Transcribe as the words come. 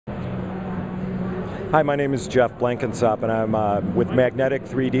Hi, my name is Jeff Blankensop, and I'm with Magnetic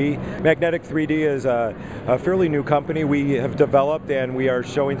 3D. Magnetic 3D is a fairly new company we have developed, and we are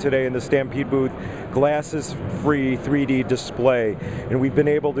showing today in the Stampede booth glasses-free 3D display. And we've been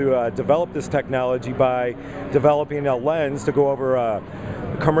able to develop this technology by developing a lens to go over a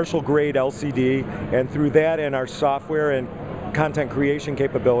commercial-grade LCD, and through that and our software and content creation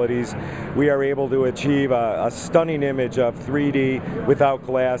capabilities, we are able to achieve a stunning image of 3D without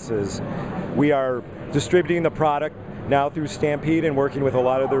glasses. We are distributing the product now through Stampede and working with a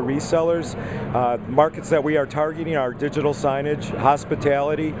lot of their resellers. Markets that we are targeting are digital signage,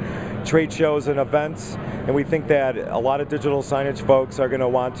 hospitality, trade shows and events, and we think that a lot of digital signage folks are going to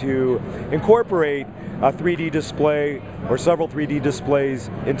want to incorporate a 3D display or several 3D displays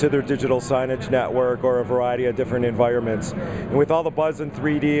into their digital signage network or a variety of different environments. And with all the buzz in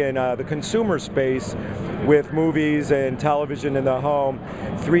 3D and the consumer space with movies and television in the home,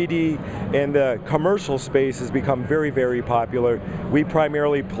 3D in the commercial space has become very, very popular. We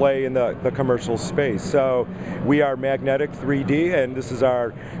primarily play in the commercial space. So we are Magnetic 3D, and this is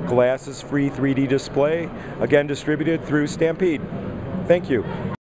our glasses-free 3D display, again distributed through Stampede. Thank you.